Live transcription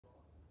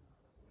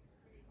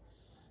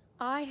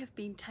I have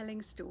been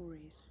telling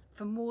stories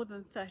for more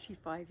than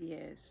 35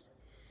 years,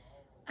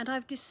 and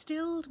I've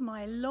distilled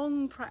my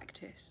long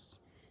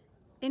practice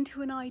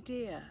into an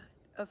idea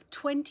of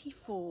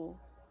 24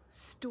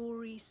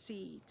 story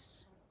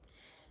seeds.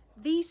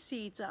 These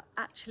seeds are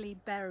actually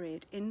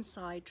buried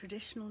inside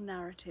traditional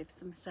narratives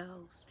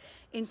themselves,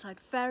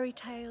 inside fairy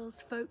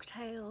tales, folk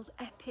tales,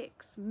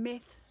 epics,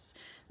 myths,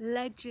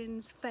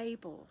 legends,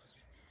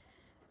 fables.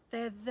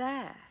 They're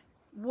there,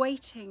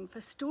 waiting for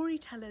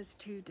storytellers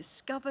to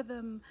discover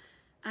them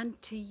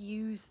and to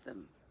use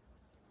them.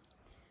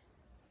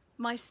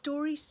 My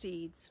story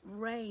seeds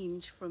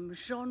range from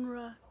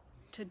genre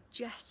to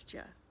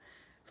gesture,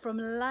 from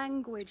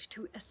language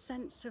to a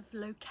sense of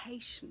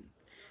location,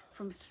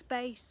 from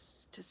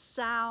space to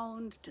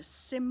sound to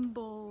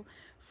symbol,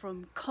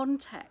 from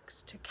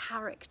context to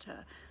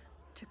character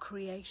to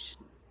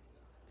creation.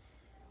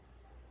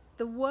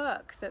 The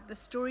work that the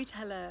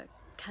storyteller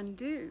can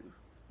do,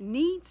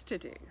 needs to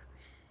do,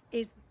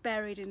 is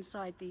buried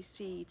inside these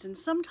seeds, and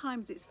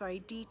sometimes it's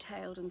very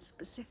detailed and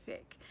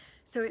specific.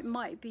 So it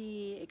might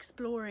be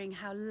exploring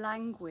how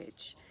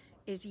language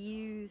is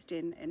used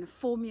in a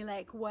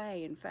formulaic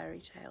way in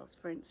fairy tales,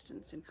 for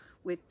instance, and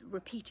with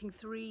repeating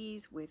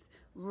threes, with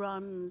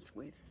runs,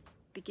 with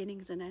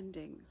beginnings and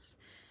endings.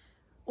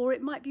 Or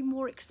it might be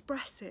more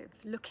expressive,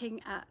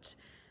 looking at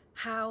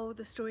how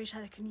the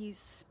storyteller can use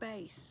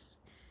space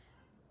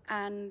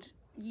and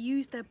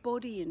use their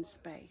body in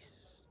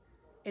space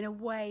in a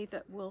way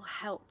that will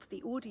help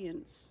the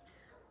audience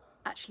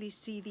actually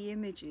see the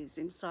images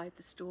inside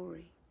the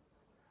story.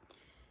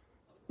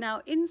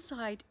 Now,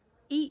 inside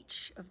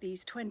each of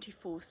these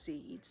 24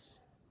 seeds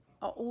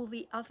are all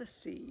the other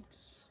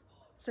seeds.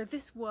 So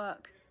this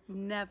work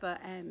never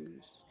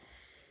ends.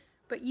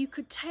 But you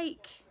could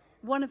take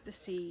one of the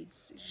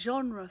seeds,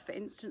 genre for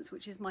instance,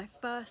 which is my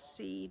first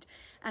seed,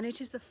 and it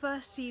is the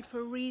first seed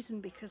for a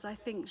reason, because I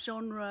think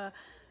genre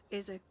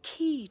is a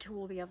key to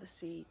all the other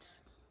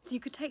seeds. So you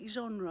could take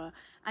genre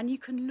and you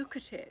can look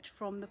at it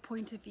from the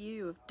point of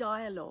view of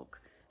dialogue.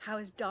 How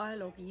is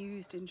dialogue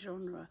used in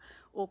genre,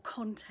 or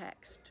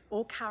context,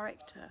 or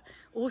character,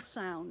 or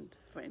sound,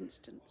 for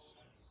instance?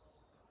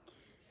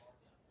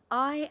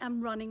 I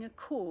am running a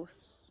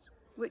course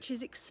which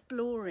is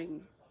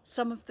exploring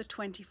some of the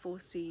 24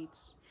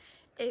 seeds.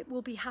 It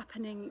will be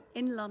happening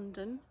in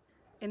London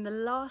in the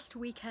last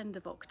weekend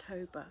of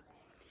October,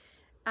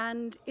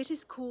 and it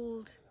is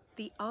called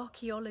The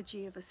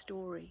Archaeology of a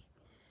Story.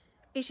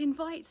 It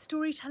invites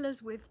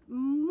storytellers with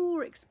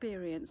more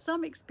experience,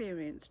 some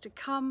experience, to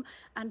come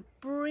and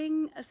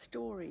bring a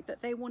story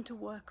that they want to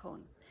work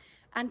on.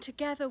 And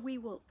together we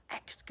will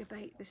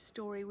excavate this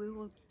story, we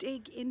will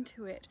dig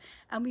into it,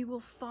 and we will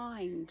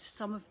find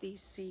some of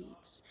these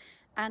seeds.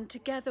 And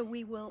together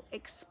we will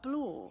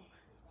explore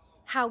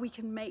how we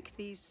can make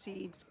these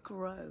seeds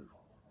grow.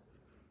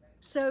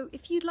 So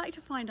if you'd like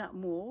to find out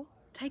more,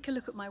 take a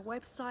look at my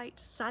website,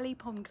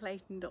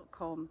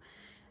 sallypommeclayton.com,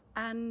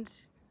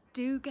 and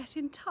do get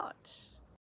in touch.